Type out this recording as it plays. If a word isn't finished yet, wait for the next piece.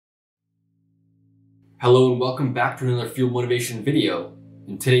Hello and welcome back to another Fuel Motivation video.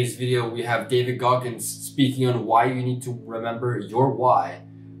 In today's video, we have David Goggins speaking on why you need to remember your why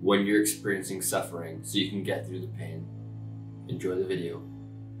when you're experiencing suffering so you can get through the pain. Enjoy the video.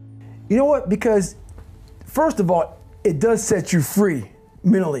 You know what? Because first of all, it does set you free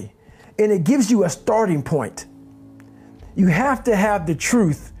mentally and it gives you a starting point. You have to have the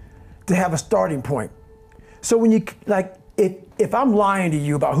truth to have a starting point. So when you, like, if I'm lying to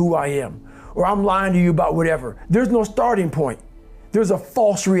you about who I am, or I'm lying to you about whatever, there's no starting point. There's a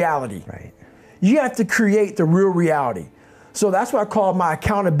false reality. Right. You have to create the real reality. So that's what I call my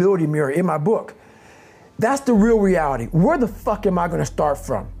accountability mirror in my book. That's the real reality. Where the fuck am I gonna start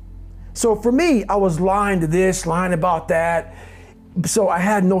from? So for me, I was lying to this, lying about that, so I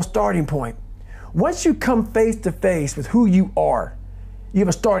had no starting point. Once you come face to face with who you are, you have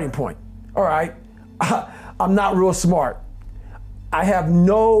a starting point. All right, I'm not real smart. I have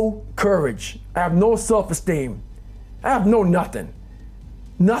no courage. I have no self-esteem. I have no nothing.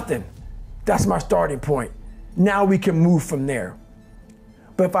 Nothing. That's my starting point. Now we can move from there.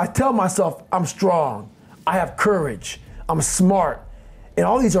 But if I tell myself I'm strong, I have courage, I'm smart, and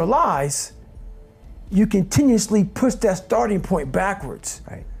all these are lies, you continuously push that starting point backwards.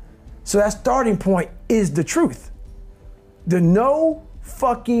 Right. So that starting point is the truth. The no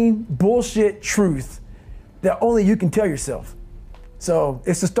fucking bullshit truth that only you can tell yourself. So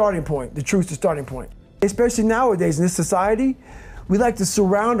it's the starting point. The truth's the starting point. Especially nowadays in this society, we like to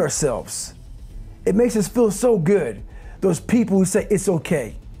surround ourselves. It makes us feel so good. Those people who say it's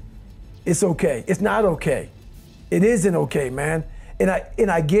okay. It's okay. It's not okay. It isn't okay, man. And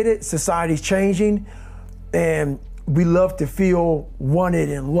I get it. Society's changing and we love to feel wanted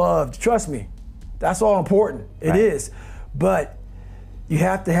and loved. Trust me, that's all important. It is. But you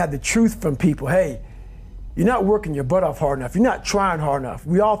have to have the truth from people. Hey, you're not working your butt off hard enough. You're not trying hard enough.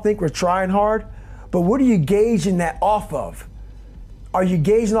 We all think we're trying hard, but what are you gauging that off of? Are you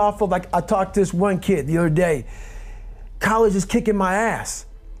gauging off of, like I talked to this one kid the other day, college is kicking my ass.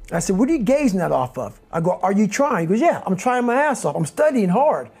 I said, what are you gauging that off of? I go, are you trying? He goes, yeah, I'm trying my ass off. I'm studying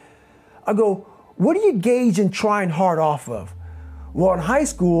hard. I go, what are you gauging trying hard off of? Well, in high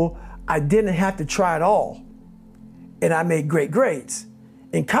school, I didn't have to try at all, and I made great grades.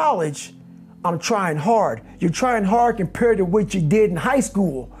 In college, I'm trying hard. You're trying hard compared to what you did in high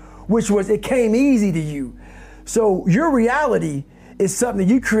school, which was it came easy to you. So your reality is something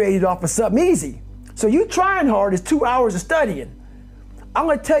that you created off of something easy. So you trying hard is 2 hours of studying. I'm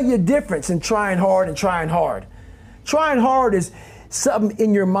gonna tell you a difference in trying hard and trying hard. Trying hard is something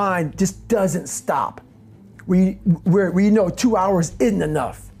in your mind just doesn't stop. Where you know 2 hours isn't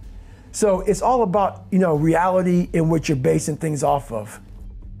enough. So it's all about, reality and what you're basing things off of.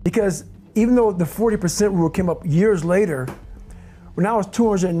 Because even though the 40% rule came up years later, when I was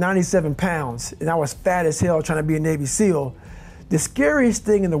 297 pounds and I was fat as hell trying to be a Navy SEAL, the scariest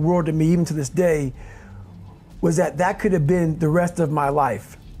thing in the world to me, even to this day, was that could have been the rest of my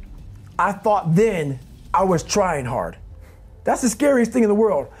life. I thought then I was trying hard. That's the scariest thing in the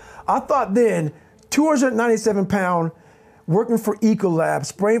world. I thought then, 297 pound, working for Ecolab,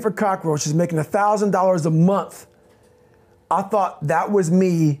 spraying for cockroaches, making $1,000 a month. I thought that was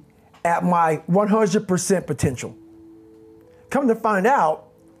me at my 100% potential. Come to find out,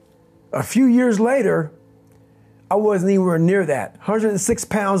 a few years later, I wasn't anywhere near that. 106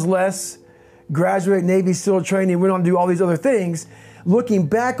 pounds less, graduate Navy SEAL training, went on to do all these other things. Looking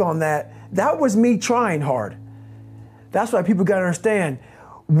back on that, that was me trying hard. That's why people gotta understand,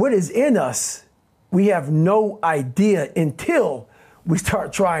 what is in us, we have no idea until we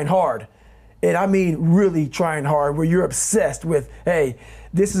start trying hard. And I mean really trying hard, where you're obsessed with, hey,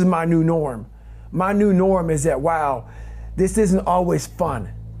 this is my new norm. My new norm is that, wow, this isn't always fun.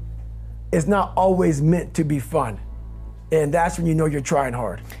 It's not always meant to be fun. And that's when you know you're trying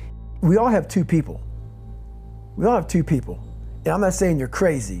hard. We all have two people. We all have two people. And I'm not saying you're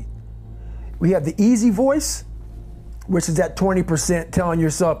crazy. We have the easy voice, which is that 20% telling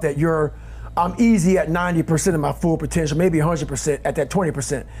yourself that I'm easy at 90% of my full potential, maybe 100% at that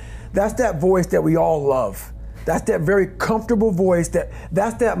 20%. That's that voice that we all love. That's that very comfortable voice,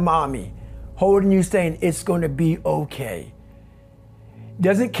 that's that mommy holding you saying it's gonna be okay.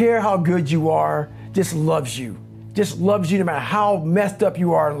 Doesn't care how good you are, just loves you. Just loves you no matter how messed up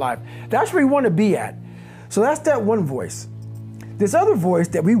you are in life. That's where you wanna be at. So that's that one voice. This other voice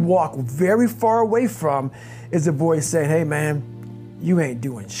that we walk very far away from is a voice saying, hey man, you ain't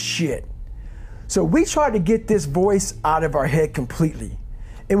doing shit. So we try to get this voice out of our head completely.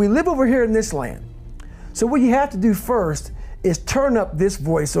 And we live over here in this land. So what you have to do first is turn up this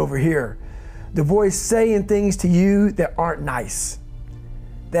voice over here. The voice saying things to you that aren't nice.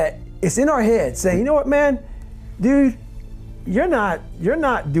 that it's in our head saying, you know what, man, dude, you're not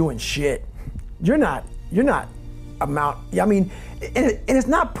doing shit. You're not I mean, and it's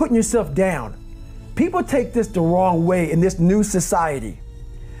not putting yourself down. People take this the wrong way in this new society.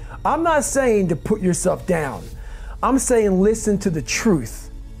 I'm not saying to put yourself down. I'm saying listen to the truth.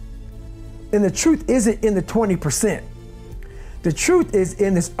 And the truth isn't in the 20%. The truth is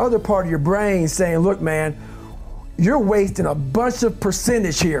in this other part of your brain saying, look, man, you're wasting a bunch of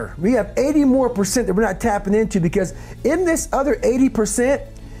percentage here. We have 80 more percent that we're not tapping into, because in this other 80%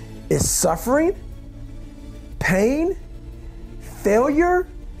 is suffering, pain, failure,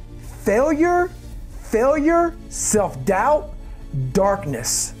 self-doubt,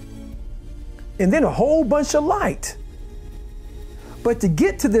 darkness, and then a whole bunch of light. But to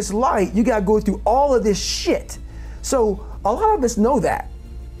get to this light, you gotta go through all of this shit. So a lot of us know that.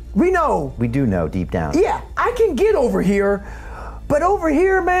 We know. We do know deep down. Yeah, I can get over here, but over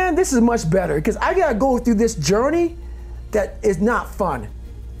here, man, this is much better, because I gotta go through this journey that is not fun.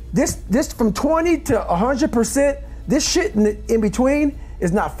 This from 20 to 100%, this shit in between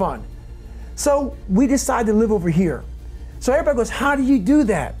is not fun. So we decide to live over here. So everybody goes, how do you do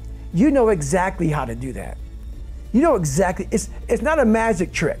that? You know exactly how to do that. You know exactly, it's not a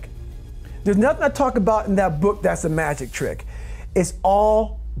magic trick. There's nothing I talk about in that book that's a magic trick. It's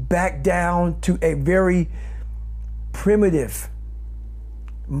all back down to a very primitive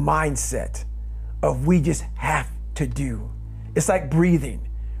mindset of we just have to do. It's like breathing.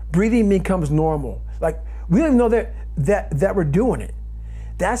 Breathing becomes normal. Like we don't even know that we're doing it.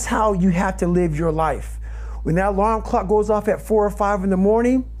 That's how you have to live your life. When that alarm clock goes off at 4 or 5 in the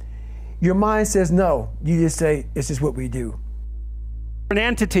morning, your mind says no. You just say, it's just what we do. An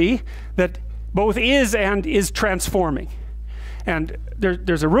entity that both is and is transforming. And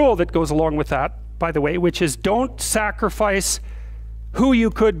there's a rule that goes along with that, by the way, which is don't sacrifice who you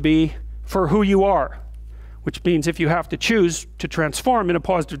could be for who you are. Which means if you have to choose to transform in a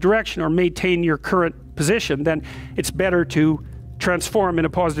positive direction or maintain your current position, then it's better to transform in a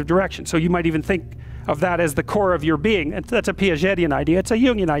positive direction. So you might even think of that as the core of your being. And that's a Piagetian idea. It's a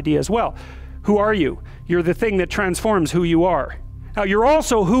Jungian idea as well. Who are you? You're the thing that transforms who you are. Now you're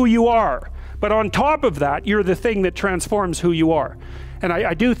also who you are, but on top of that, you're the thing that transforms who you are. And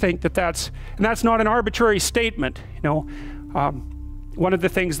I do think that that's not an arbitrary statement. You know, one of the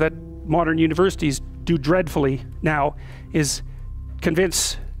things that modern universities do dreadfully now is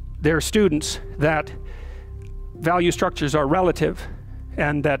convince their students that value structures are relative,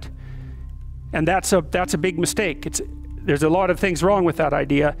 and that's a big mistake. There's a lot of things wrong with that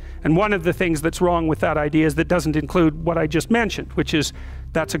idea, and one of the things that's wrong with that idea is that doesn't include what I just mentioned, which is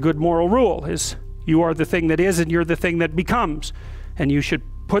that's a good moral rule, is you are the thing that is and you're the thing that becomes, and you should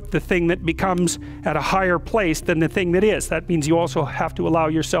put the thing that becomes at a higher place than the thing that is. That means you also have to allow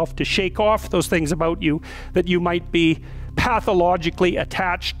yourself to shake off those things about you that you might be pathologically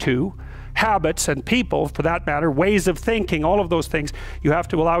attached to, habits and people, for that matter, ways of thinking, all of those things. You have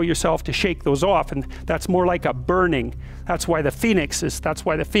to allow yourself to shake those off, and that's more like a burning. That's why the phoenix is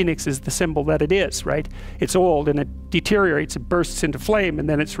the symbol that it is, right? It's old and it deteriorates, it bursts into flame, and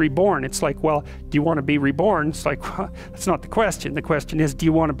then it's reborn. It's like, well, do you want to be reborn? It's like, well, that's not the question. The question is, do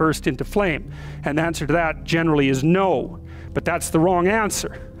you want to burst into flame? And the answer to that generally is no, but that's the wrong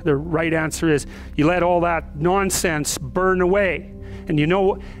answer. The right answer is you let all that nonsense burn away. And you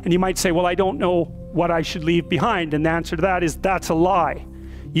know, and you might say, well, I don't know what I should leave behind. And the answer to that is that's a lie.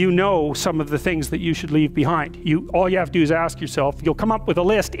 You know some of the things that you should leave behind. All you have to do is ask yourself. You'll come up with a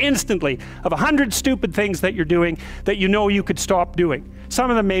list instantly of 100 stupid things that you're doing that you know you could stop doing. Some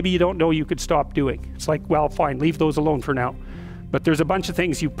of them maybe you don't know you could stop doing. It's like, well, fine, leave those alone for now. But there's a bunch of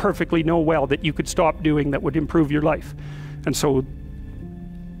things you perfectly know well that you could stop doing that would improve your life. And so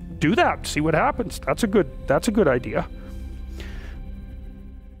do that, see what happens. That's a good idea.